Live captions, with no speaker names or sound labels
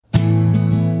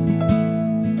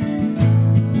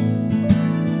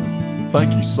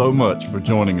Thank you so much for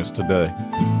joining us today.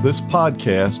 This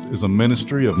podcast is a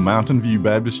ministry of Mountain View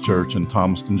Baptist Church in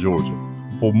Thomaston, Georgia.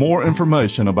 For more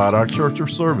information about our church or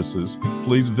services,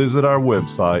 please visit our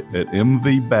website at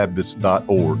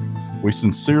mvbaptist.org. We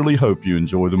sincerely hope you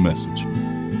enjoy the message.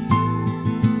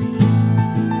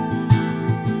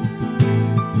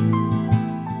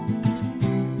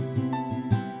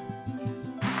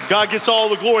 God gets all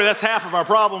the glory. That's half of our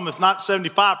problem, if not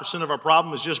 75% of our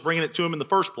problem, is just bringing it to Him in the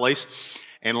first place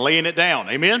and laying it down.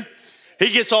 Amen?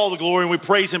 He gets all the glory, and we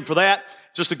praise Him for that.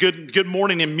 Just a good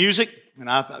morning in music, and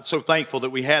I'm so thankful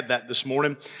that we had that this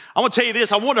morning. I want to tell you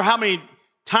this. I wonder how many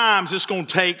times it's going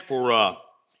to take for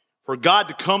God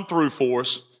to come through for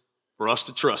us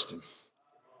to trust Him.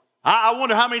 I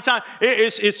wonder how many times.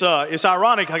 It's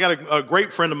ironic. I got a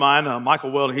great friend of mine,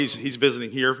 Michael Weldon. He's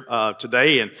visiting here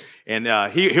today,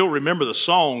 and he'll remember the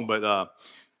song. But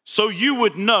so you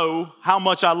would know how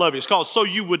much I love you. It's called "So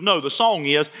You Would Know." The song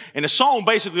is, and the song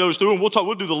basically goes through, and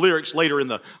we'll do the lyrics later in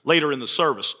the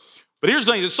service. But here's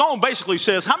the thing, the song basically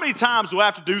says, how many times do I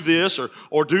have to do this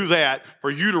or do that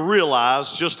for you to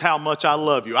realize just how much I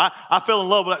love you? I fell in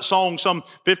love with that song some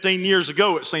 15 years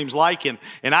ago, it seems like, and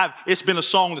it's been a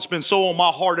song that's been so on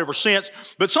my heart ever since.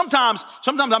 But sometimes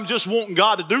I'm just wanting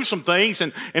God to do some things,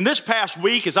 and this past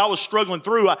week as I was struggling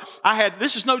through, I had,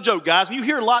 this is no joke, guys, and you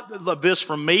hear a lot of this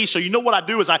from me, so you know what I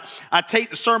do is I take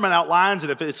the sermon outlines,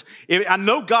 and if I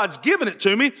know God's given it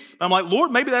to me, I'm like, Lord,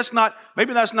 maybe that's not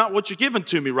what you're giving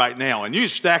to me right now. And you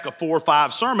stack of 4 or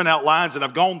 5 sermon outlines that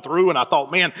I've gone through, and I thought,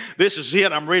 man, this is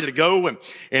it. I'm ready to go.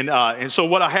 And so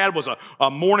what I had was a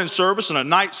morning service and a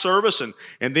night service, and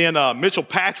then Mitchell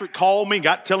Patrick called me,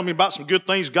 telling me about some good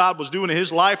things God was doing in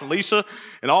his life, and Lisa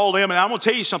and all them. And I'm going to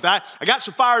tell you something. I got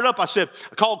so fired up. I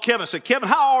called Kevin. I said, Kevin,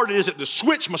 how hard is it to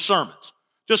switch my sermons?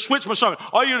 Just switch my sermon.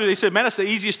 All you do, they said, man, that's the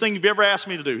easiest thing you've ever asked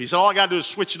me to do. He said, all I got to do is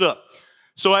switch it up.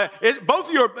 So both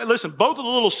of the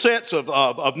little sets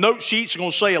of note sheets are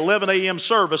going to say 11 a.m.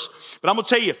 service. But I'm going to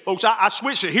tell you, folks, I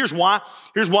switched it. Here's why.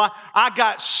 I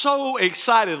got so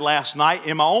excited last night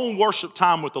in my own worship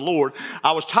time with the Lord.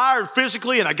 I was tired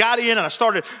physically, and I got in, and I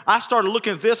started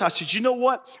looking at this. I said, you know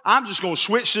what? I'm just going to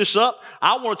switch this up.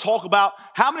 I want to talk about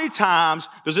how many times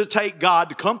does it take God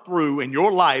to come through in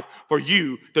your life for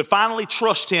you to finally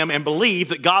trust Him and believe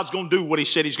that God's going to do what He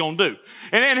said He's going to do.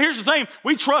 And here's the thing.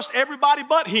 We trust everybody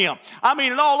but Him. I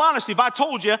mean, in all honesty, if I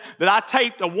told you that I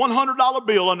taped a $100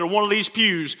 bill under one of these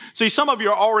pews, see, some of you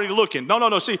are already looking.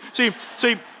 No. See,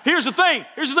 here's the thing.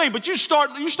 But you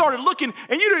started looking,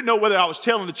 and you didn't know whether I was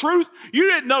telling the truth. You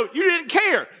didn't know. You didn't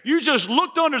care. You just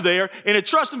looked under there in a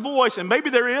trusting voice, and maybe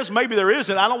there is, maybe there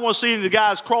isn't. I don't want to see any of the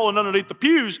guys crawling underneath the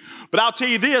pews, but I'll tell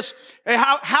you this.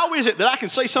 How is it that I can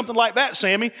say something like that,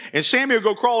 Sammy, and Sammy will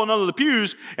go crawling under the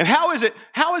pews? And how is it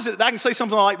that I can say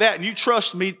something like that and you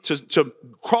trust me to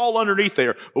crawl underneath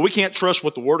there, but we can't trust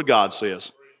what the Word of God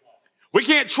says? We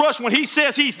can't trust when He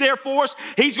says He's there for us,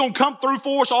 He's going to come through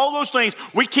for us, all those things.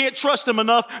 We can't trust Him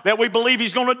enough that we believe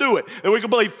He's going to do it. That we can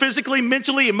believe physically,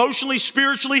 mentally, emotionally,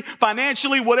 spiritually,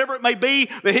 financially, whatever it may be,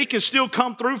 that He can still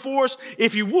come through for us.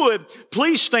 If you would,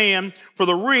 please stand for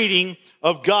the reading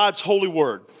of God's holy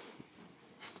word.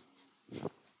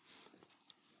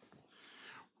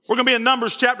 We're going to be in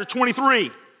Numbers chapter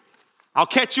 23. I'll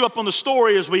catch you up on the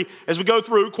story as we go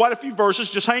through quite a few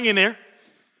verses. Just hang in there.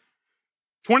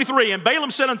 23, and Balaam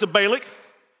said unto Balak,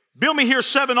 build me here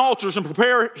 7 altars, and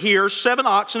prepare here 7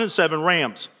 oxen and 7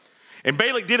 rams. And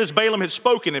Balak did as Balaam had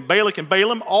spoken, and Balak and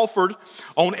Balaam offered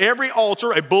on every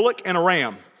altar a bullock and a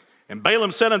ram. And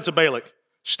Balaam said unto Balak,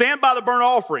 stand by the burnt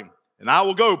offering, and I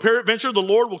will go. Peradventure the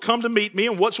Lord will come to meet me,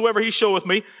 and whatsoever He showeth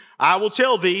me, I will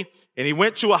tell thee. And he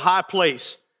went to a high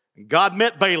place. And God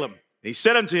met Balaam. And He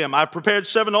said unto him, I have prepared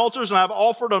 7 altars, and I have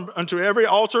offered unto every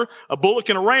altar a bullock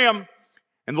and a ram.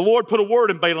 And the Lord put a word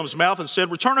in Balaam's mouth and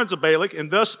said, return unto Balak, and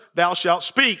thus thou shalt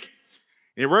speak.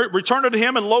 And he returned unto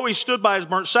him, and lo, he stood by his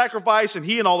burnt sacrifice, and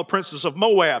he and all the princes of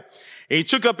Moab. And he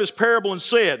took up his parable and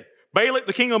said, Balak,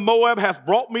 the king of Moab, hath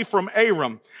brought me from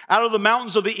Aram, out of the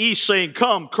mountains of the east, saying,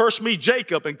 come, curse me,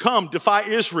 Jacob, and come, defy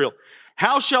Israel.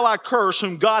 How shall I curse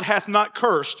whom God hath not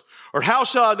cursed? Or how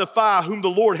shall I defy whom the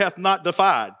Lord hath not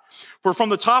defied? For from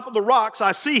the top of the rocks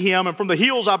I see him, and from the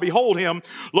hills I behold him.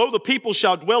 Lo, the people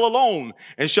shall dwell alone,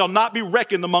 and shall not be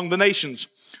reckoned among the nations.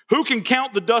 Who can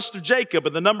count the dust of Jacob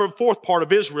and the number of 4th part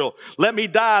of Israel? Let me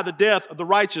die the death of the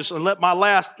righteous, and let my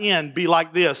last end be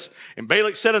like this. And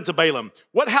Balak said unto Balaam,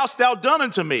 what hast thou done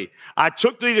unto me? I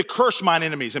took thee to curse mine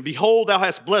enemies, and behold, thou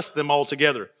hast blessed them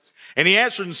altogether. And he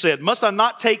answered and said, must I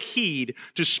not take heed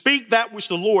to speak that which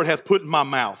the Lord hath put in my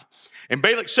mouth? And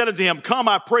Balak said unto him, Come,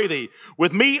 I pray thee,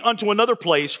 with me unto another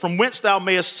place, from whence thou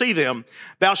mayest see them.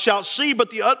 Thou shalt see but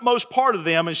the utmost part of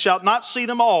them, and shalt not see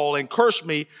them all, and curse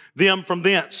me them from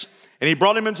thence. And he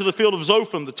brought him into the field of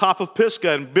Zophim, the top of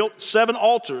Pisgah, and built 7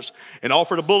 altars, and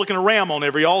offered a bullock and a ram on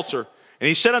every altar. And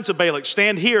he said unto Balak,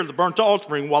 Stand here at the burnt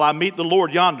offering, while I meet the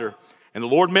Lord yonder. And the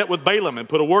Lord met with Balaam, and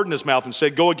put a word in his mouth, and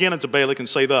said, Go again unto Balak, and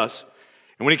say thus.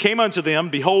 And when he came unto them,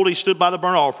 behold, he stood by the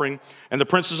burnt offering, and the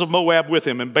princes of Moab with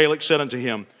him. And Balak said unto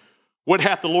him, What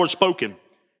hath the Lord spoken?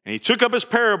 And he took up his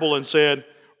parable and said,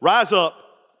 Rise up,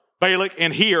 Balak,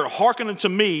 and hear. Hearken unto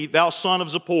me, thou son of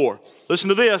Zippor. Listen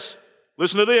to this.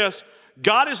 Listen to this.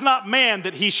 God is not man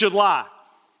that he should lie,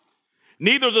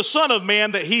 neither the son of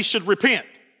man that he should repent.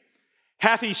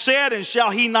 Hath he said, and shall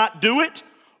he not do it?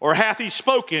 Or hath he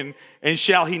spoken, and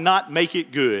shall he not make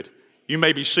it good? You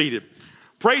may be seated.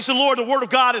 Praise the Lord, the Word of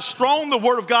God is strong, the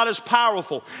Word of God is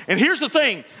powerful. And here's the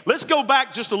thing, let's go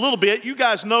back just a little bit. You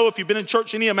guys know, if you've been in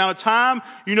church any amount of time,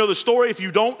 you know the story. If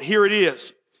you don't, here it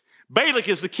is. Balak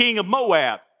is the king of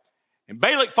Moab. And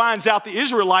Balak finds out the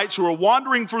Israelites who are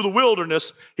wandering through the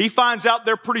wilderness, he finds out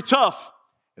they're pretty tough,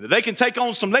 and that they can take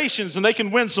on some nations and they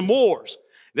can win some wars.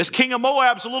 This king of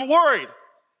Moab's a little worried.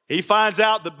 He finds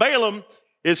out that Balaam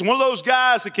is one of those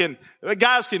guys that can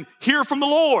hear from the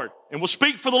Lord and will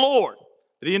speak for the Lord.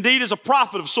 That he indeed is a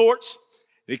prophet of sorts.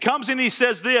 And he comes in and he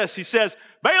says this. He says,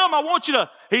 Balaam, I want you to,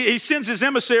 he sends his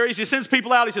emissaries, he sends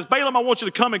people out. He says, Balaam, I want you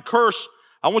to come and curse.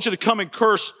 I want you to come and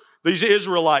curse these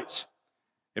Israelites.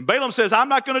 And Balaam says, I'm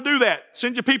not going to do that.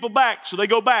 Send your people back. So they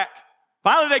go back.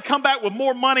 Finally, they come back with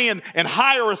more money and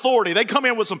higher authority. They come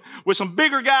in with some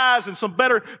bigger guys and some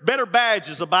better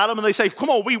badges about them. And they say, come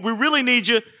on, we really need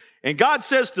you. And God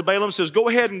says to Balaam, says, go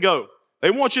ahead and go.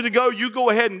 They want you to go, you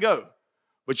go ahead and go.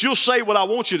 But you'll say what I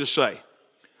want you to say.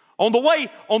 On the way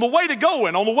to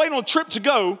going, on the trip to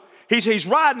go, he's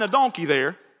riding a donkey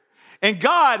there. And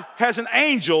God has an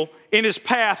angel in his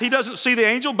path. He doesn't see the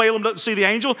angel. Balaam doesn't see the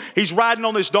angel. He's riding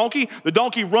on this donkey. The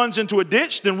donkey runs into a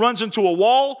ditch, then runs into a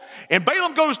wall. And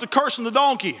Balaam goes to cursing the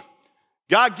donkey.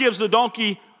 God gives the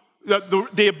donkey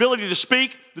the ability to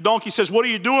speak. The donkey says, what are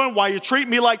you doing? Why are you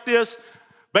treating me like this?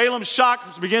 Balaam's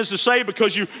shocked, begins to say,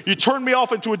 because you turned me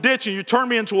off into a ditch and you turned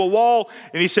me into a wall.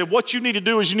 And he said, what you need to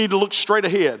do is you need to look straight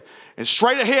ahead. And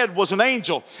straight ahead was an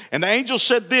angel. And the angel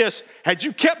said this, had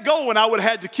you kept going, I would have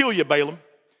had to kill you, Balaam.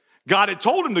 God had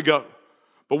told him to go.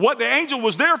 But what the angel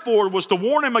was there for was to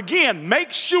warn him again,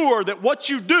 make sure that what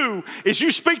you do is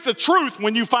you speak the truth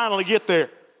when you finally get there.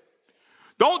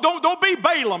 Don't be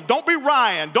Balaam. Don't be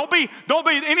Ryan. Don't be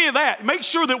any of that. Make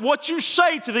sure that what you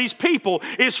say to these people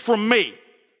is from me.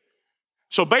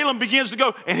 So Balaam begins to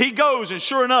go, and he goes, and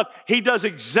sure enough, he does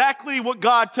exactly what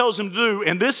God tells him to do.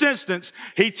 In this instance,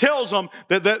 he tells them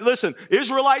that listen,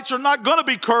 Israelites are not going to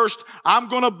be cursed. I'm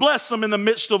going to bless them in the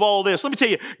midst of all this. Let me tell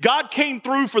you, God came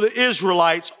through for the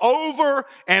Israelites over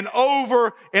and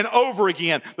over and over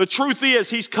again. The truth is,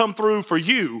 he's come through for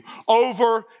you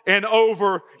over and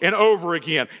over and over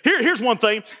again. Here's one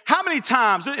thing. How many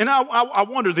times, and I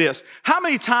wonder this, how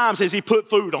many times has he put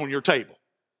food on your table?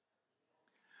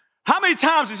 How many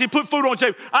times has he put food on the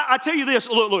table? I tell you this,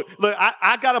 look,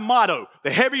 I got a motto. The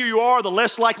heavier you are, the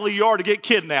less likely you are to get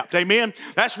kidnapped. Amen?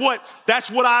 That's what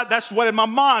in my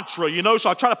mantra, so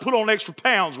I try to put on extra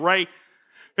pounds, Ray.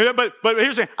 But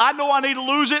here's the thing. I know I need to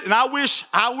lose it, and I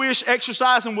wish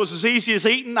exercising was as easy as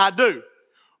eating. I do.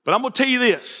 But I'm going to tell you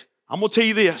this.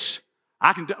 I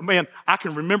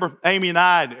can remember Amy and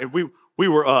I, and we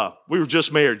were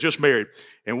just married,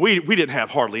 and we didn't have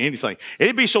hardly anything. And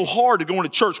it'd be so hard to go into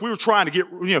church. We were trying to get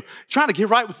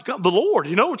right with the Lord.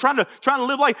 We're trying to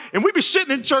live life. And we'd be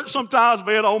sitting in church sometimes,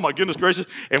 man. Oh my goodness gracious!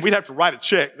 And we'd have to write a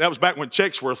check. That was back when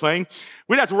checks were a thing.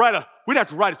 We'd have to write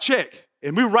a check,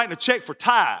 and we were writing a check for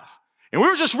tithe. And we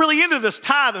were just really into this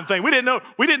tithing thing. We didn't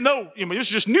know. It was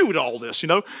just new to all this,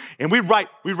 And we'd write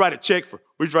a check for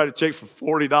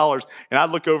 $40, and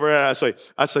I'd look over at it and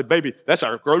I'd say, baby, that's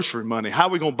our grocery money. How are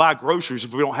we going to buy groceries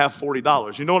if we don't have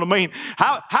 $40? You know what I mean?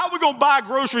 How are we going to buy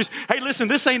groceries? Hey, listen,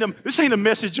 this ain't a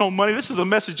message on money. This is a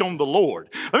message on the Lord.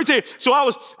 Let me tell you. So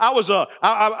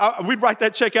we'd write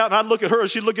that check out, and I'd look at her, and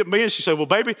she'd look at me, and she'd say, well,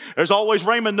 baby, there's always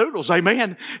ramen noodles.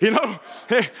 Amen.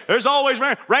 There's always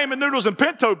ramen noodles and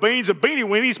pinto beans and beanie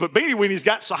weenies, but beanie weenies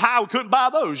got so high we couldn't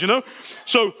buy those.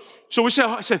 So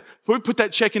I said, we put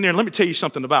that check in there, and let me tell you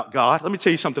something about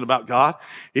God.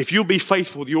 If you'll be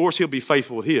faithful with yours, he'll be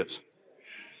faithful with his.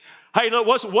 Hey, look,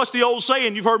 what's the old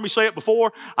saying? You've heard me say it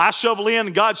before. I shovel in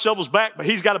and God shovels back, but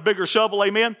he's got a bigger shovel,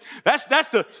 amen? That's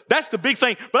the big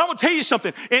thing. But I'm going to tell you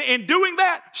something. In doing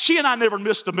that, she and I never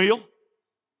missed a meal.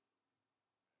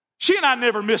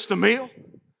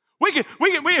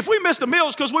 If we missed a meal,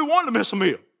 it's because we wanted to miss a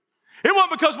meal. It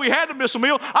wasn't because we had to miss a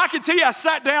meal. I can tell you, I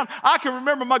sat down. I can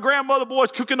remember my grandmother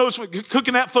boys cooking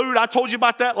that food. I told you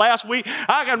about that last week.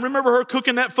 I can remember her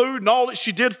cooking that food and all that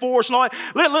she did for us and all that.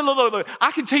 Look.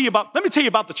 Let me tell you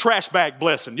about the trash bag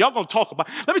blessing. Y'all gonna talk about,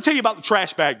 let me tell you about the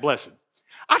trash bag blessing.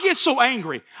 I get so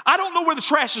angry. I don't know where the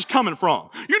trash is coming from.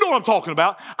 You know what I'm talking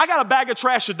about. I got a bag of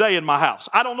trash a day in my house.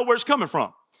 I don't know where it's coming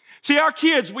from. See, our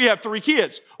kids, we have 3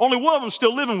 kids. Only one of them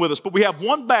still living with us, but we have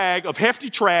one bag of hefty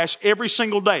trash every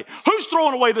single day. Who's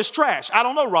throwing away this trash? I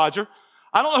don't know, Roger.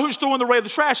 I don't know who's throwing away the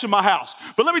trash in my house.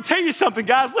 But let me tell you something,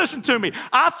 guys. Listen to me.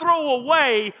 I throw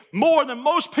away more than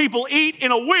most people eat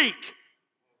in a week.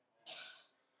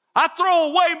 I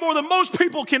throw away more than most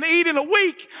people can eat in a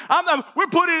week. We're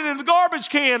putting it in the garbage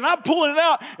can, and I'm pulling it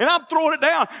out, and I'm throwing it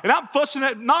down, and I'm fussing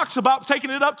at Knox about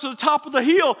taking it up to the top of the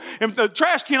hill, and the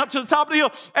trash can up to the top of the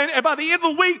hill. And by the end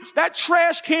of the week, that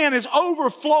trash can is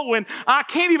overflowing. I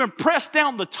can't even press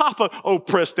down the top of,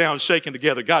 press down, shaking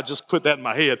together. God just put that in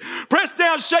my head. Press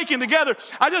down, shaking together.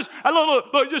 I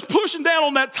look, just pushing down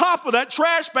on that top of that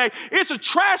trash bag. It's a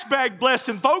trash bag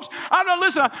blessing, folks. I'm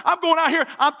going out here,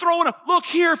 I'm throwing a, look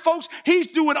here, folks, he's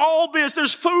doing all this.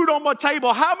 There's food on my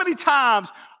table. How many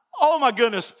times? Oh my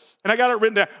goodness. And I got it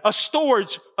written down. A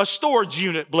storage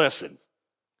unit blessing.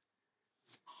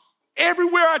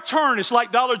 Everywhere I turn, it's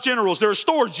like Dollar Generals. There are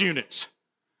storage units.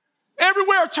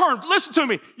 Everywhere I turn, listen to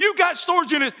me. You got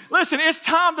storage units. Listen, it's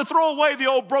time to throw away the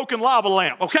old broken lava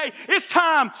lamp, okay? It's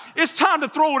time to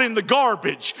throw it in the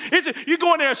garbage. You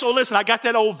go in there, so listen, I got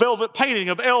that old velvet painting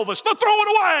of Elvis. Throw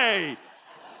it away.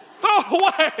 Throw it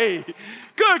away.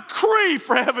 Good grief,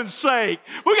 for heaven's sake.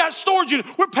 We got storage units.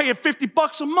 We're paying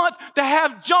 $50 a month to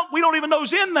have junk we don't even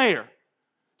know's in there.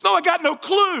 So I got no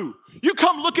clue. You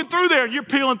come looking through there and you're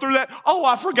peeling through that. Oh,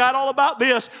 I forgot all about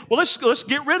this. Well, let's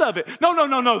get rid of it.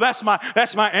 No. That's my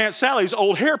Aunt Sally's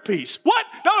old hairpiece. What?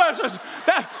 No,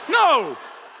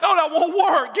 that won't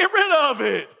work. Get rid of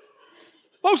it.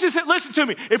 Folks, listen to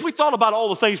me. If we thought about all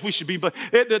the things we should be, but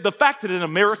the fact that in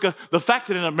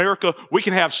America we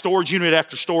can have storage unit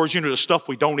after storage unit of stuff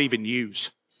we don't even use.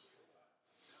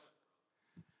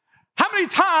 How many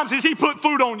times has he put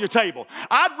food on your table?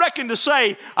 I'd reckon to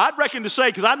say,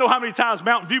 because I know how many times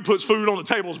Mountain View puts food on the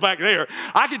tables back there.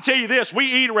 I can tell you this, we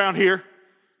eat around here.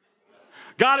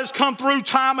 God has come through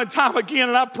time and time again,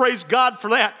 and I praise God for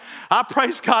that. I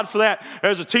praise God for that.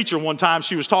 There's a teacher one time,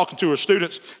 she was talking to her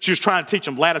students. She was trying to teach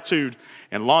them latitude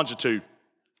and longitude.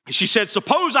 And she said,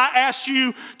 suppose I asked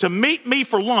you to meet me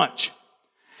for lunch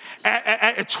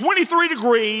at 23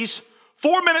 degrees,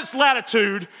 4 minutes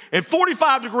latitude, and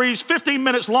 45 degrees, 15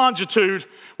 minutes longitude.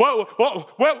 Well,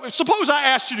 suppose I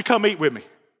asked you to come eat with me.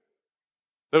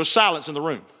 There was silence in the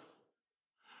room.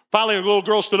 Finally, a little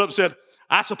girl stood up and said,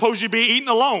 I suppose you'd be eating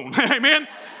alone. Amen?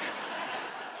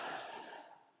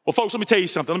 Well, folks, let me tell you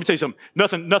something.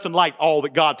 Nothing like all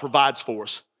that God provides for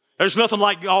us. There's nothing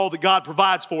like all that God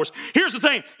provides for us. Here's the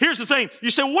thing.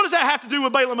 You say, well, what does that have to do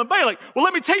with Balaam and Balak? Well,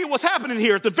 let me tell you what's happening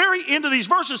here. At the very end of these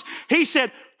verses, he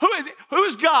said, who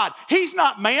is God? He's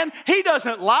not man. He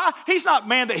doesn't lie. He's not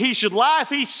man that he should lie. If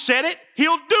he said it,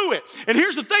 he'll do it. And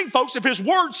here's the thing, folks. If his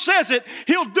word says it,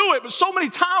 he'll do it. But so many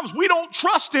times we don't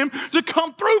trust him to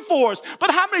come through for us.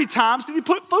 But how many times did he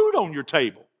put food on your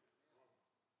table?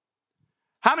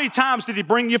 How many times did he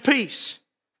bring you peace?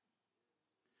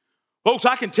 Folks,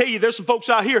 I can tell you there's some folks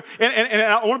out here, and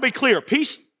I want to be clear.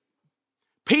 Peace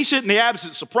isn't the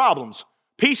absence of problems.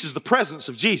 Peace is the presence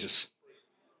of Jesus.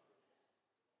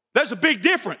 There's a big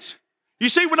difference. You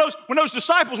see, when those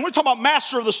disciples, when we're talking about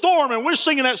Master of the Storm, and we're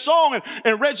singing that song,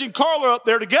 and Reggie and Carla are up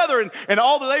there together, and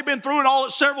all that they've been through, and all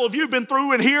that several of you have been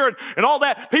through in here, and all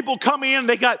that, people come in,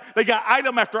 they got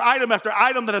item after item after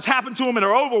item that has happened to them, and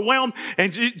they're overwhelmed,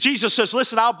 and Jesus says,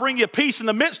 listen, I'll bring you peace in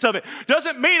the midst of it.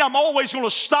 Doesn't mean I'm always going to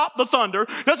stop the thunder.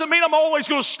 Doesn't mean I'm always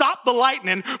going to stop the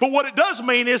lightning, but what it does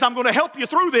mean is I'm going to help you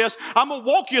through this. I'm going to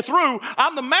walk you through.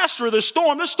 I'm the master of this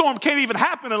storm. This storm can't even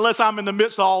happen unless I'm in the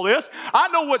midst of all this. I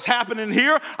know what's happening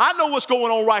here. I know what's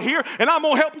going on right here, and I'm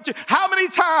going to help you. How many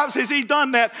times has he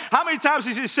done that? How many times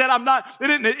has he said,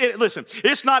 listen,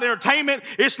 it's not entertainment,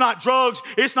 it's not drugs,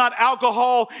 it's not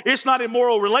alcohol, it's not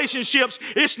immoral relationships,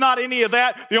 it's not any of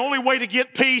that. The only way to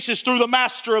get peace is through the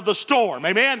master of the storm.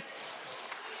 Amen?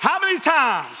 How many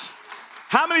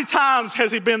times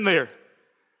has he been there?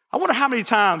 I wonder how many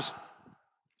times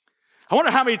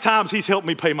he's helped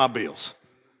me pay my bills.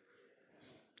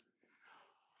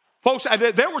 Folks,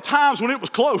 there were times when it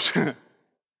was close. There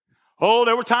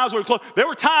were times when it was close. There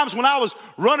were times when I was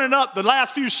running up the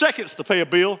last few seconds to pay a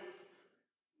bill.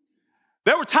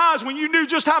 There were times when you knew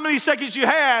just how many seconds you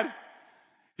had,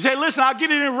 You say, listen, I'll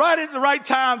get it in right at the right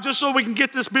time just so we can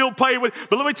get this bill paid.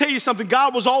 But let me tell you something.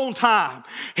 God was on time.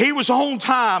 He was on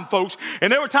time, folks.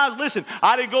 And there were times, listen,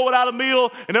 I didn't go without a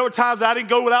meal. And there were times that I didn't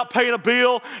go without paying a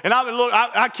bill. And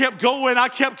I kept going. I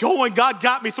kept going. God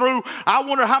got me through. I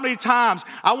wonder how many times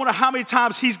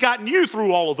he's gotten you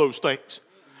through all of those things.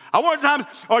 I wonder times,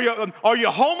 are you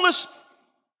homeless?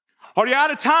 Are you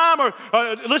out of time? Or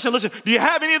listen, do you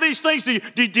have any of these things? Do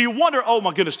you wonder, oh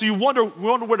my goodness, do you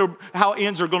wonder how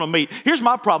ends are going to meet? Here's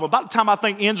my problem. About the time I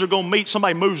think ends are going to meet,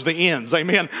 somebody moves the ends,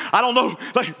 amen. I don't know,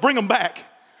 bring them back.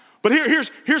 But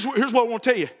here's what I want to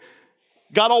tell you.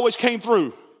 God always came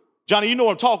through. Johnny, you know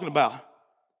what I'm talking about.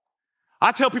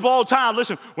 I tell people all the time,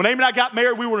 listen, when Amy and I got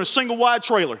married, we were in a single wide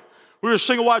trailer. We were a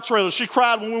single wide trailer. She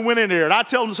cried when we went in there. And I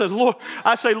tell them,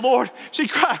 Lord, she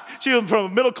cried. She was from a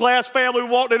middle class family. We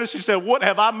walked in and she said, what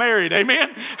have I married?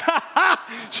 Amen.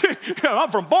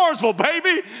 I'm from Barnesville,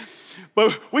 baby.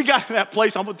 But we got to that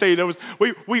place. I'm going to tell you,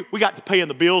 we got to paying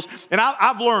the bills. And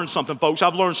I've learned something, folks.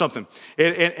 I've learned something.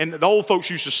 And the old folks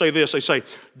used to say this. They say,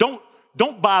 don't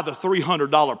buy the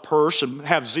 $300 purse and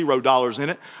have $0 in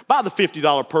it. Buy the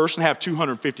 $50 purse and have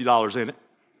 $250 in it.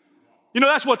 You know,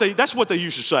 that's what they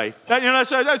used to say.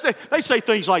 They say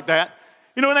things like that.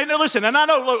 You know, and they listen, and I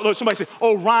know, look, somebody say,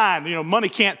 oh, Ryan, you know, money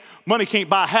can't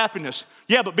buy happiness.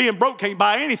 Yeah, but being broke can't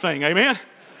buy anything, amen?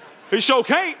 It sure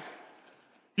can't.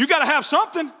 You got to have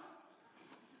something.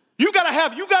 You got to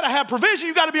have provision.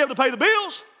 You got to be able to pay the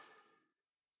bills.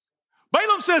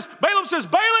 Balaam says,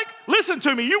 Balak, listen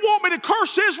to me. You want me to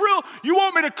curse Israel? You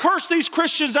want me to curse these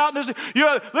Christians out in this?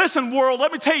 Listen, world,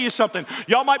 let me tell you something.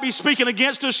 Y'all might be speaking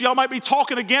against us. Y'all might be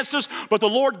talking against us. But the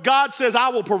Lord God says, I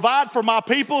will provide for my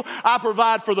people. I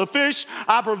provide for the fish.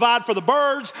 I provide for the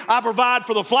birds. I provide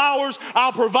for the flowers.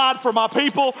 I'll provide for my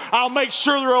people. I'll make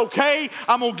sure they're okay.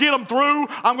 I'm going to get them through.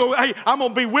 I'm going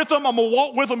to be with them. I'm going to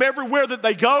walk with them everywhere that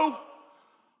they go.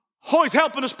 Oh, he's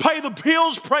helping us pay the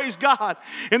bills, praise God.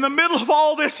 In the middle of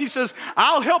all this, he says,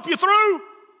 I'll help you through.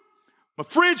 My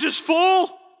fridge is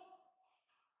full.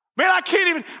 Man, I can't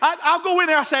even, I'll go in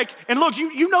there, I say, and look,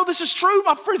 you know this is true.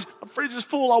 My fridge is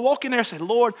full. I walk in there, I say,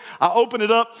 Lord, I open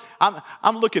it up.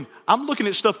 I'm looking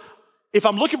at stuff. If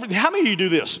I'm looking for, how many of you do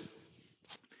this?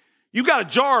 You got a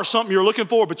jar or something you're looking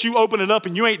for, but you open it up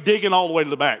and you ain't digging all the way to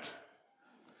the back.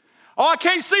 Oh, I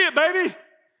can't see it, baby.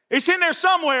 It's in there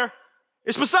somewhere.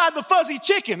 It's beside the fuzzy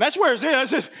chicken. That's where it's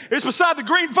in. It's beside the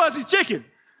green fuzzy chicken.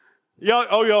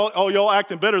 Y'all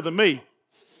acting better than me.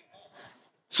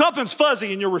 Something's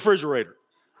fuzzy in your refrigerator.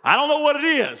 I don't know what it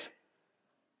is.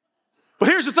 But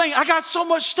here's the thing. I got so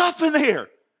much stuff in there.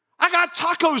 I got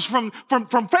tacos from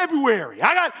February.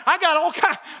 I got all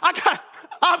kinds.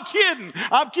 I'm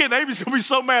kidding. Amy's going to be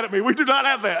so mad at me. We do not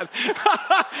have that.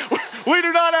 We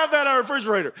do not have that in our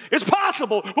refrigerator. It's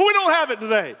possible, but we don't have it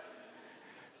today.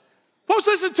 Folks,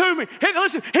 listen to me. Hey,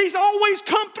 listen, he's always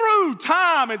come through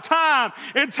time and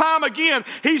time again.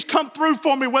 He's come through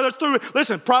for me, whether through,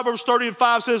 listen, Proverbs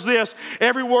 30:5 says this,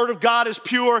 every word of God is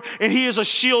pure and he is a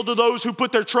shield to those who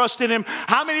put their trust in him.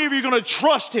 How many of you are going to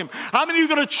trust him? How many of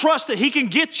you are going to trust that he can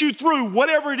get you through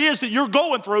whatever it is that you're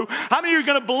going through? How many of you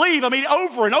are going to believe,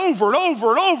 over and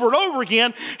over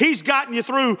again, he's gotten you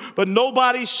through, but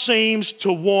nobody seems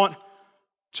to want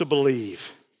to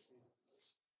believe.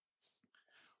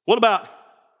 What about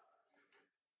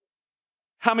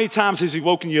how many times has he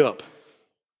woken you up?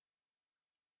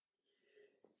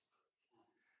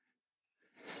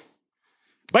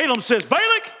 Balaam says,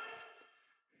 Balak,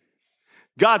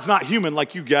 God's not human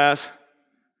like you guys.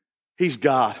 He's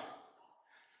God.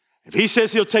 If he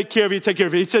says he'll take care of you, he'll take care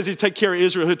of you. If he says he'll take care of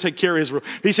Israel, he'll take care of Israel.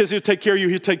 If he says he'll take care of you,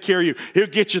 he'll take care of you. He'll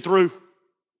get you through.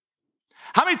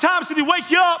 How many times did he wake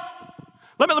you up?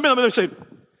 Let me say,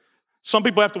 some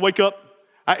people have to wake up.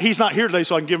 He's not here today,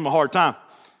 so I can give him a hard time.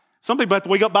 Some people have to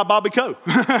wake up by Bobby Coe.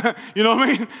 You know what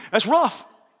I mean? That's rough.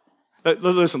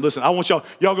 Listen. I want y'all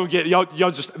gonna get y'all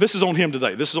just. This is on him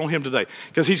today. This is on him today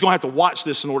because he's gonna have to watch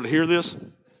this in order to hear this.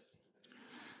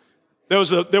 There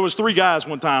was 3 guys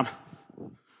one time.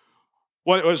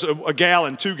 Well, it was a gal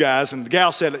and 2 guys, and the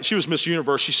gal said she was Miss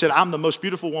Universe. She said, "I'm the most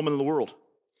beautiful woman in the world."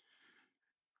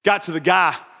 Got to the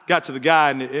guy,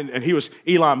 and he was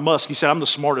Elon Musk. He said, "I'm the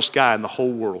smartest guy in the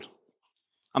whole world.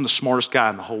 I'm the smartest guy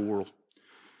in the whole world."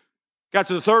 Got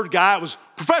to the 3rd guy, it was a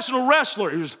professional wrestler.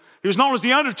 He was known as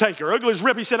The Undertaker, ugly as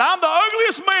rip. He said, "I'm the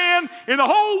ugliest man in the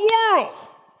whole world."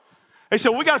 They said,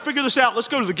 we got to figure this out. Let's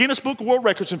go to the Guinness Book of World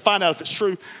Records and find out if it's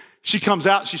true. She comes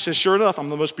out and she says, "Sure enough, I'm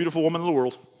the most beautiful woman in the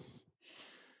world."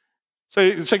 So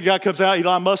the second guy comes out,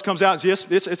 Elon Musk comes out and says,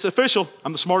 "Yes, it's official.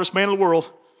 I'm the smartest man in the world."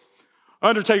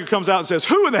 Undertaker comes out and says,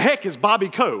 "Who in the heck is Bobby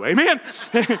Coe?" Amen?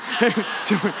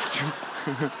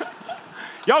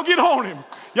 Y'all get on him.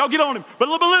 Y'all get on him. But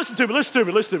listen to me.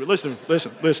 Listen.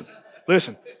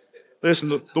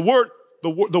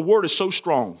 The word is so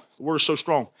strong. The word is so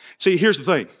strong. See, here's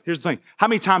the thing. How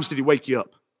many times did he wake you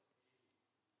up?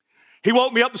 He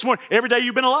woke me up this morning. Every day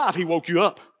you've been alive, he woke you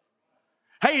up.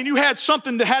 Hey, and you had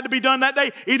something that had to be done that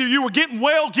day. Either you were getting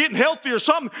well, getting healthy or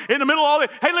something in the middle of all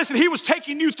that. Hey, listen, he was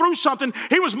taking you through something.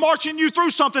 He was marching you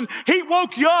through something. He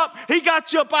woke you up. He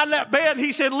got you up out of that bed.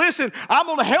 He said, listen, I'm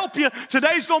going to help you.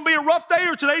 Today's going to be a rough day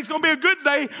or today's going to be a good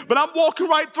day, but I'm walking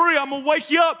right through you. I'm going to wake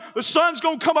you up. The sun's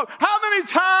going to come up. How many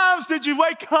times did you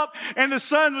wake up and the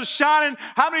sun was shining?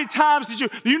 How many times did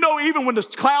you know even when the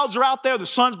clouds are out there, the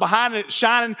sun's behind it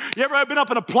shining? You ever been up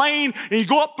in a plane and you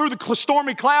go up through the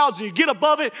stormy clouds and you get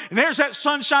above it and there's that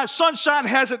sunshine. Sunshine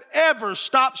hasn't ever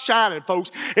stopped shining,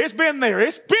 folks. It's been there.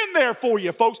 It's been there for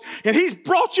you, folks. And he's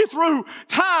brought you through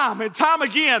time and time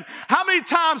again. How many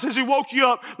times has he woke you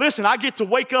up? Listen, I get to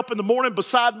wake up in the morning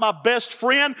beside my best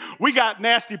friend. We got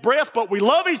nasty breath, but we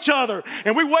love each other.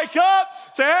 And we wake up,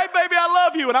 say, hey, baby, I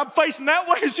love you. And I'm facing that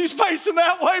way and she's facing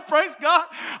that way. Praise God.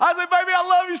 I say, baby, I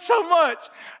love you so much.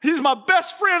 He's my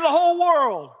best friend in the whole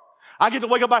world. I get to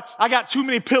wake up, I got too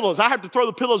many pillows. I have to throw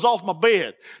the pillows off my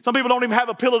bed. Some people don't even have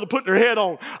a pillow to put their head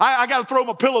on. I got to throw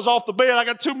my pillows off the bed. I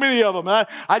got too many of them. I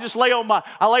just lay on my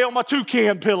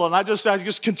toucan pillow and I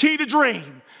just continue to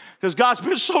dream. Because God's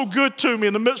been so good to me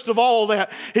in the midst of all of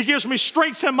that. He gives me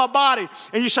strength in my body.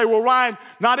 And you say, well, Ryan,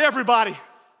 not everybody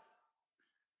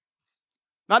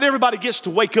gets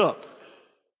to wake up.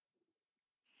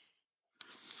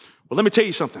 Well, let me tell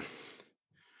you something.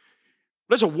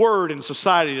 There's a word in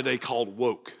society today called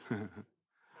woke.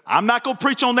 I'm not going to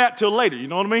preach on that till later, you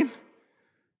know what I mean?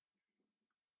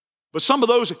 But some of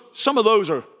those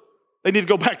they need to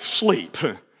go back to sleep.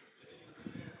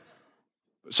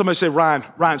 Somebody say,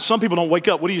 Ryan, some people don't wake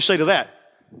up. What do you say to that?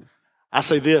 I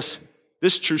say this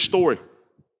is a true story.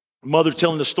 A mother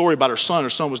telling the story about her son. Her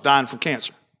son was dying from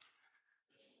cancer.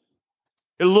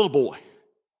 A little boy.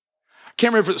 I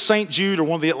can't remember if it was St. Jude or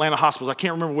one of the Atlanta hospitals. I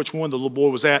can't remember which one the little boy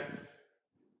was at.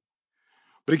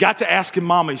 But he got to asking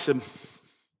Mama, he said,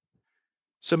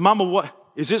 Mama, what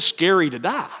is it scary to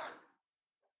die?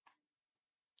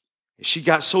 And she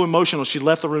got so emotional, she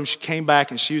left the room, she came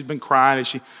back and she had been crying and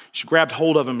she grabbed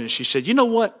hold of him and she said, you know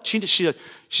what? She said,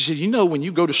 you know when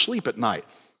you go to sleep at night.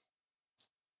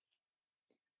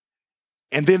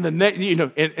 And then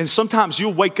and sometimes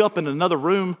you'll wake up in another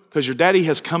room because your daddy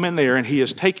has come in there and he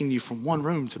has taken you from one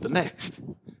room to the next.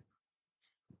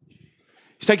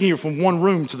 He's taking you from one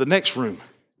room to the next room.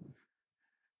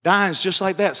 Dying's just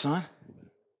like that, son.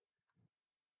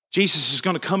 Jesus is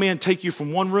going to come in, take you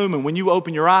from one room, and when you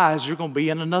open your eyes, you're going to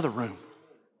be in another room.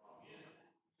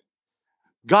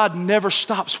 God never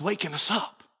stops waking us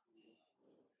up.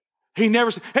 He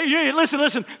never said, hey,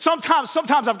 listen.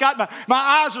 Sometimes I've got my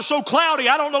eyes are so cloudy,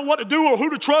 I don't know what to do or who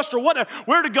to trust or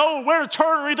where to go or where to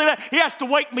turn or anything like that. He has to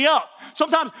wake me up.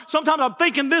 Sometimes I'm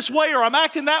thinking this way or I'm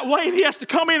acting that way and he has to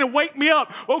come in and wake me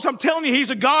up. Folks, I'm telling you, he's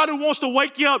a God who wants to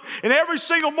wake you up. And every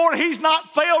single morning, he's not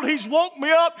failed. He's woke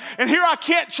me up. And here I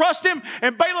can't trust him.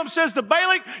 And Balaam says to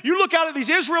Balak, you look out at these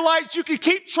Israelites, you can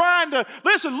keep trying to,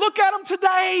 listen, look at them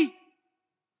today.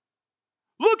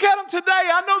 Look at them today.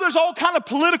 I know there's all kind of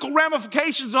political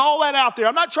ramifications and all that out there.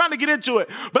 I'm not trying to get into it.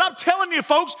 But I'm telling you,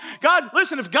 folks, God,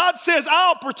 listen, if God says,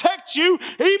 I'll protect you,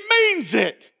 he means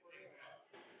it.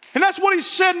 And that's what he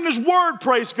said in his word,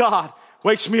 praise God.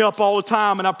 Wakes me up all the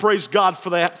time, and I praise God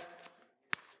for that.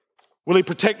 Will he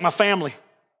protect my family?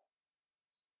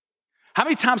 How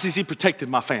many times has he protected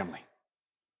my family?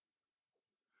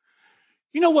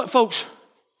 You know what, folks?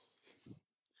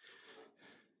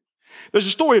 There's a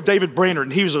story of David Brainerd,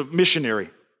 and he was a missionary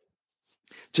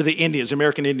to the Indians,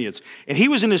 American Indians. And he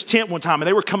was in his tent one time, and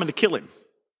they were coming to kill him.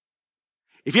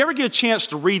 If you ever get a chance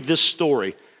to read this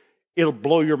story, it'll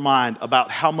blow your mind about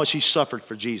how much he suffered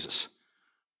for Jesus.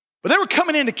 But they were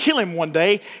coming in to kill him one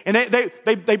day, and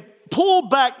they pulled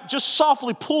back, just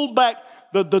softly pulled back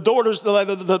the doors,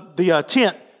 the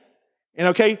tent,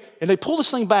 and they pull this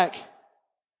thing back,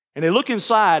 and they look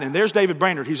inside, and there's David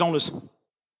Brainerd. He's on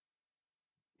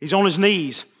his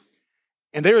knees,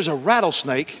 and there's a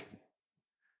rattlesnake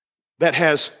that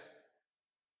has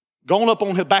gone up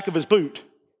on the back of his boot,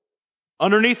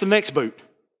 underneath the next boot.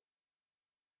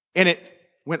 And it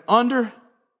went under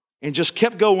and just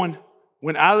kept going,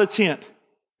 went out of the tent,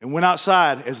 and went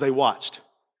outside as they watched.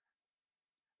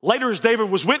 Later, as David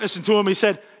was witnessing to him,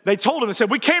 they told him,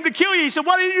 we came to kill you. He said,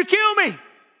 why didn't you kill me?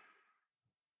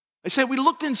 They said, we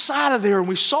looked inside of there and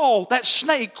we saw that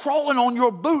snake crawling on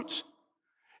your boots.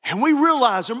 And we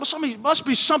realized there must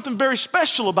be something very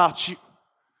special about you.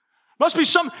 Must be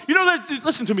some,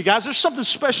 listen to me, guys, there's something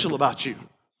special about you.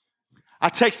 I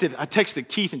texted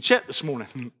Keith and Chet this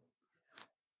morning.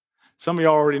 Some of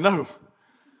y'all already know.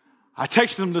 I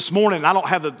texted them this morning. I don't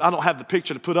have the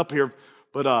picture to put up here,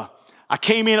 but I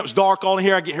came in. It was dark all in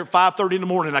here. I get here at 5:30 in the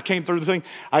morning. I came through the thing.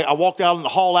 I walked out in the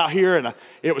hall out here, and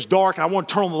it was dark, and I wanted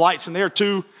to turn on the lights in there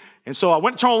too. And so I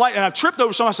went to turn on the light, and I tripped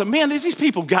over something. I said, man, these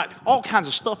people got all kinds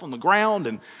of stuff on the ground,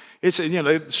 and it's,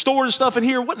 they stored stuff in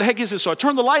here. What the heck is this? So I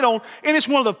turned the light on, and it's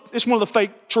one of the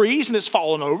fake trees, and it's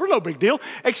falling over. No big deal,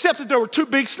 except that there were 2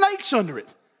 big snakes under it.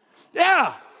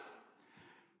 Yeah.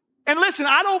 And listen,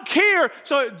 I don't care.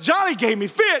 So Johnny gave me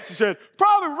fits. He said,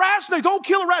 probably rat snake. Don't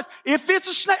kill a rat. If it's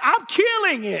a snake, I'm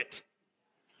killing it.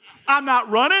 I'm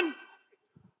not running.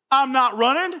 I'm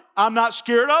not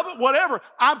scared of it, whatever.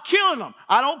 I'm killing them.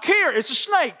 I don't care. It's a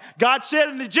snake. God said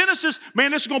in the Genesis,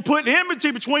 man, this is going to put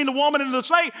enmity between the woman and the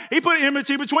snake. He put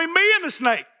enmity between me and the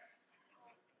snake.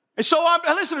 And so,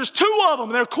 listen, there's 2 of them.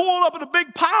 And they're coiled up in a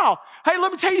big pile. Hey,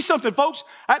 let me tell you something, folks.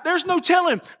 There's no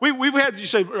telling. We've had, you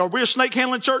say, are we a snake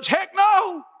handling church? Heck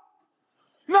no.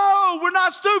 No, we're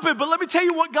not stupid. But let me tell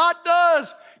you what God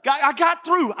does. I got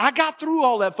through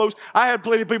all that, folks. I had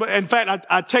plenty of people. In fact,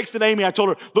 I texted Amy. I told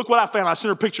her, look what I found. I sent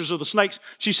her pictures of the snakes.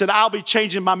 She said, I'll be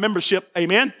changing my membership.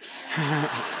 Amen.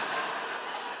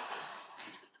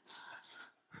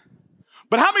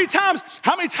 But how many times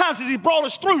has he brought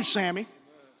us through, Sammy?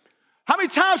 How many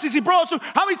times has he brought us through?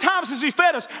 How many times has he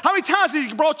fed us? How many times has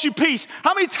he brought you peace?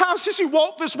 How many times has he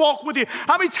walked this walk with you?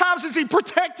 How many times has he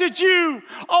protected you?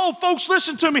 Oh, folks,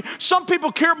 listen to me. Some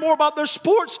people care more about their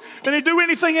sports than they do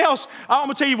anything else. I'm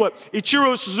going to tell you what.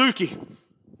 Ichiro Suzuki.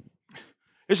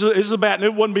 This is a bat, and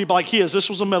it wouldn't be like his. This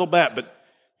was a metal bat, but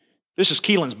this is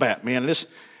Keelan's bat, man.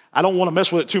 I don't want to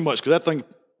mess with it too much because that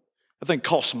thing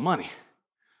costs some money.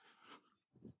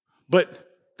 But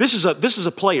this is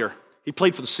a player. He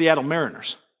played for the Seattle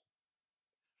Mariners.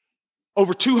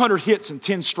 Over 200 hits in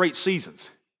 10 straight seasons.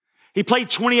 He played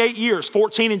 28 years,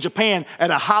 14 in Japan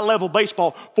at a high-level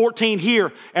baseball, 14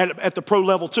 here at the pro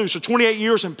level too. So 28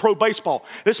 years in pro baseball.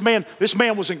 This man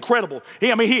was incredible.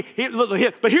 But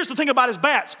here's the thing about his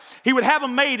bats. He would have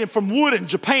them made from wood in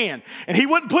Japan, and he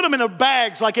wouldn't put them in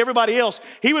bags like everybody else.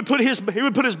 He would put his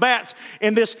bats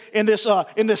in this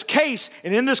case,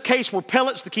 and in this case were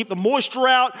pellets to keep the moisture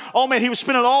out. Oh man, he was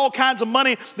spending all kinds of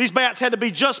money. These bats had to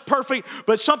be just perfect,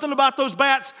 but something about those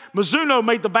bats, Mizuno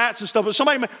made the bats and stuff, but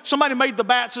somebody made the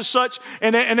bats as such,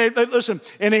 and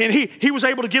he was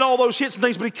able to get all those hits and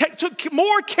things, but he took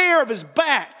more care of his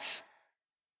bats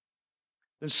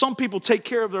than some people take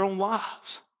care of their own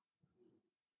lives.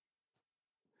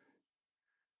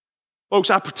 Folks,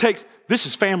 this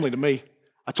is family to me.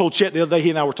 I told Chet the other day,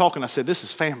 he and I were talking, I said, this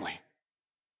is family.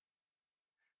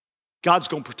 God's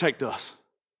going to protect us.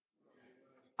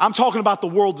 I'm talking about the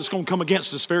world that's going to come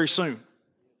against us very soon.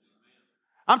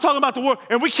 I'm talking about the world,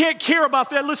 and we can't care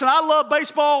about that. Listen, I love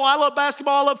baseball, I love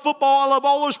basketball, I love football, I love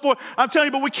all those sports. I'm telling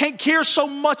you, but we can't care so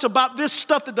much about this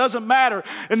stuff that doesn't matter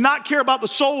and not care about the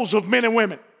souls of men and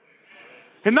women.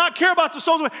 And not care about the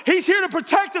souls of men. He's here to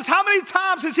protect us. How many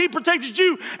times has he protected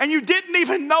you and you didn't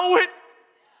even know it?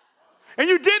 And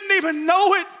you didn't even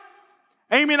know it.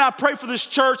 Amy and I pray for this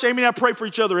church. Amy and I pray for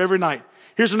each other every night.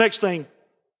 Here's the next thing.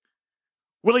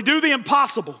 Will he do the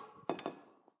impossible?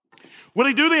 Will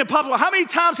he do the impossible? How many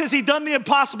times has he done the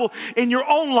impossible in your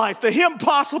own life? The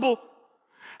impossible.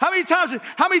 How many times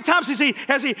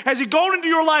has he gone into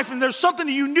your life and there's something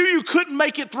that you knew you couldn't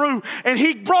make it through and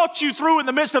he brought you through in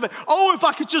the midst of it? Oh, if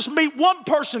I could just meet one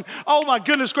person. Oh my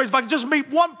goodness gracious, if I could just meet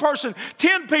one person,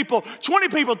 10 people, 20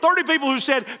 people, 30 people who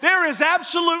said, there is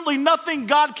absolutely nothing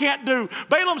God can't do.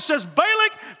 Balaam says,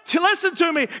 Balak, listen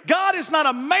to me. God is not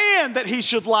a man that he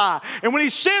should lie. And when he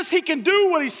says he can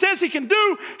do what he says he can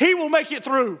do, he will make it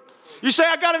through. You say,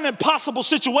 I got an impossible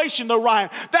situation though, Ryan.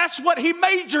 That's what he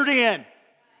majored in.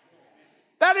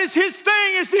 That is his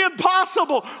thing, is the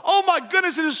impossible. Oh my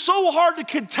goodness, it is so hard to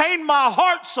contain my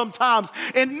heart sometimes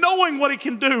in knowing what he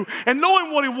can do and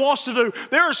knowing what he wants to do.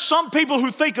 There are some people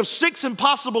who think of 6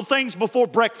 impossible things before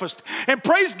breakfast, and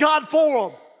praise God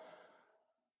for them.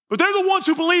 But they're the ones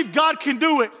who believe God can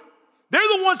do it.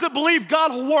 They're the ones that believe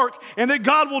God will work and that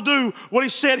God will do what he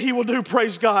said he will do,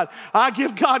 praise God. I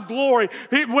give God glory.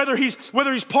 Whether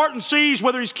he's parting seas,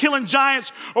 whether he's killing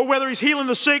giants, or whether he's healing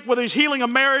the sick, whether he's healing a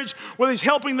marriage, whether he's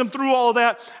helping them through all of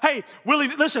that. Hey, Willie,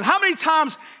 listen, how many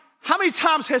times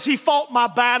has he fought my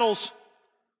battles?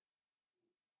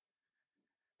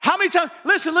 How many times,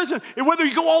 listen, and whether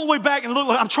you go all the way back and look,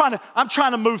 I'm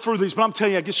trying to move through these, but I'm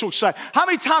telling you, I get so excited. How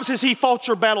many times has he fought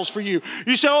your battles for you?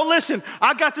 You say, oh, listen,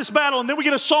 I got this battle, and then we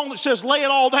get a song that says, lay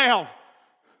it all down.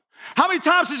 How many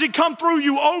times has he come through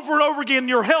you over and over again in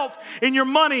your health, in your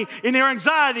money, in your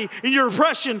anxiety, in your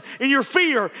depression, in your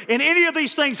fear, in any of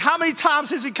these things? How many times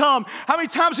has he come? How many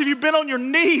times have you been on your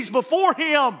knees before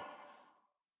him?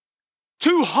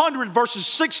 200 versus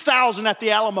 6,000 at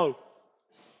the Alamo.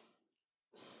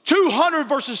 200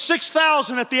 versus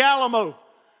 6,000 at the Alamo.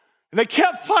 And they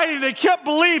kept fighting, they kept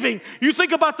believing. You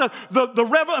think about the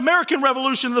American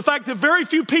Revolution, the fact that very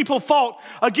few people fought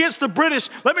against the British.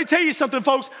 Let me tell you something,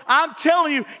 folks. I'm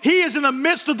telling you, he is in the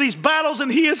midst of these battles and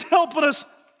he is helping us.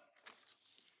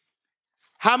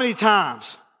 How many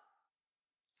times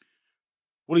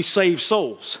will he save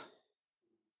souls?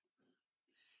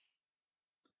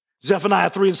 Zephaniah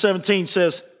 3:17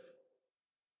 says,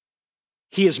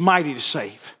 he is mighty to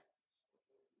save.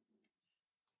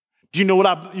 Do you know what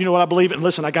I believe? And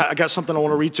listen, I got something I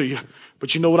want to read to you.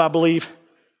 But you know what I believe?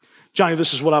 Johnny,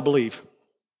 this is what I believe.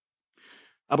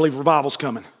 I believe revival's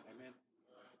coming. Amen.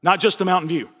 Not just the Mountain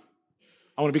View.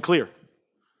 I want to be clear.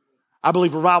 I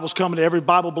believe revival's coming to every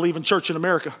Bible-believing church in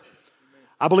America. Amen.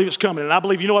 I believe it's coming. And I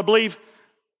believe, you know what I believe?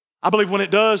 I believe when it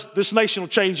does, this nation will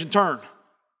change and turn.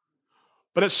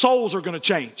 But its souls are going to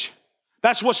change.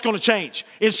 That's what's going to change.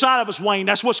 Inside of us, Wayne,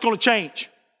 that's what's going to change.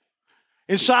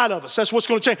 Inside of us, that's what's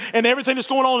going to change. And everything that's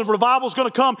going on, the revival is going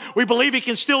to come. We believe he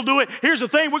can still do it. Here's the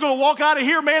thing, we're going to walk out of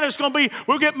here, man,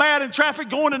 we'll get mad in traffic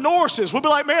going to Norris's. We'll be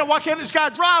like, man, why can't this guy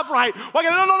drive right?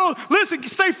 No. Listen,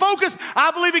 stay focused.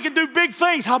 I believe he can do big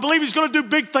things. I believe he's going to do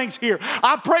big things here.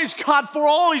 I praise God for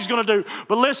all he's going to do.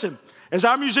 But listen, as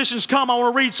our musicians come, I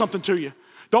want to read something to you.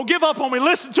 Don't give up on me.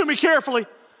 Listen to me carefully.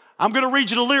 I'm going to read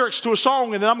you the lyrics to a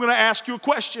song, and then I'm going to ask you a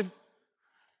question.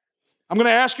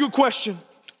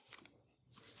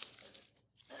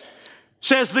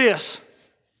 Says this: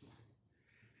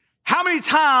 how many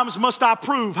times must I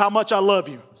prove how much I love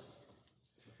you?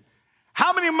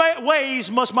 How many ways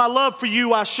must my love for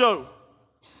you I show?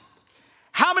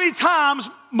 How many times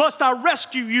must I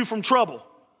rescue you from trouble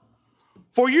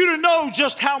for you to know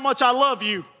just how much I love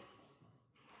you?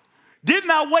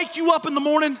 Didn't I wake you up in the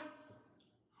morning?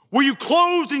 Were you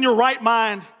clothed in your right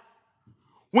mind?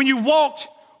 When you walked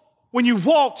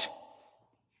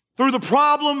through the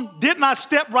problem, didn't I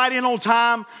step right in on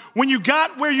time? When you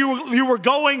got where you were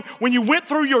going, when you went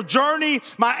through your journey,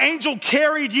 my angel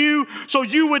carried you so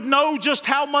you would know just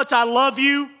how much I love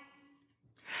you.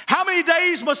 How many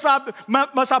days must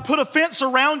I put a fence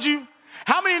around you?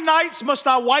 How many nights must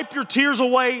I wipe your tears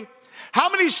away? How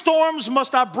many storms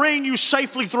must I bring you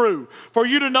safely through for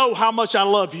you to know how much I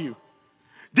love you?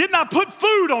 Didn't I put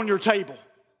food on your table?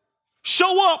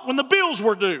 Show up when the bills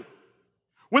were due.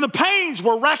 When the pains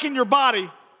were racking your body,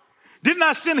 didn't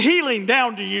I send healing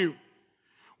down to you?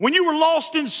 When you were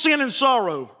lost in sin and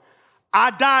sorrow,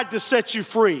 I died to set you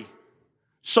free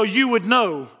so you would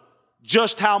know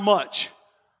just how much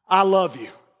I love you.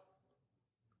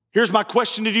 Here's my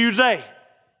question to you today.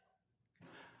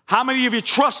 How many of you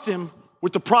trust him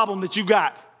with the problem that you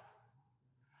got?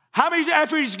 How many,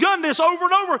 after he's done this over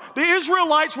and over, the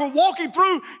Israelites were walking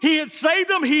through, he had saved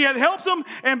them, he had helped them,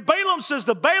 and Balaam says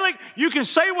to Balak, you can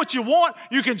say what you want,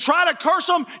 you can try to curse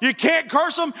them, you can't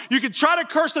curse them, you can try to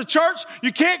curse the church,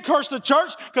 you can't curse the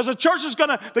church, because the church is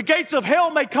the gates of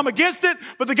hell may come against it,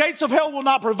 but the gates of hell will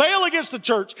not prevail against the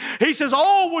church. He says,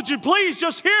 oh, would you please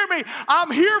just hear me?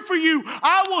 I'm here for you.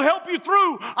 I will help you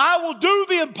through. I will do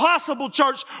the impossible,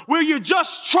 church. Will you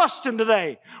just trust him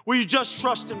today? Will you just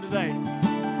trust him today?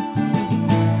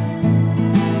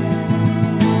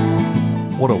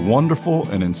 What a wonderful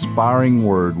and inspiring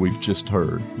word we've just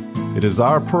heard. It is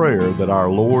our prayer that our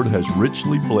Lord has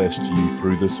richly blessed you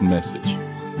through this message.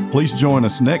 Please join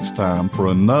us next time for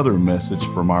another message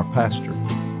from our pastor.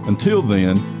 Until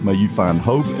then, may you find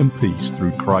hope and peace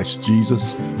through Christ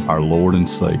Jesus, our Lord and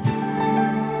Savior.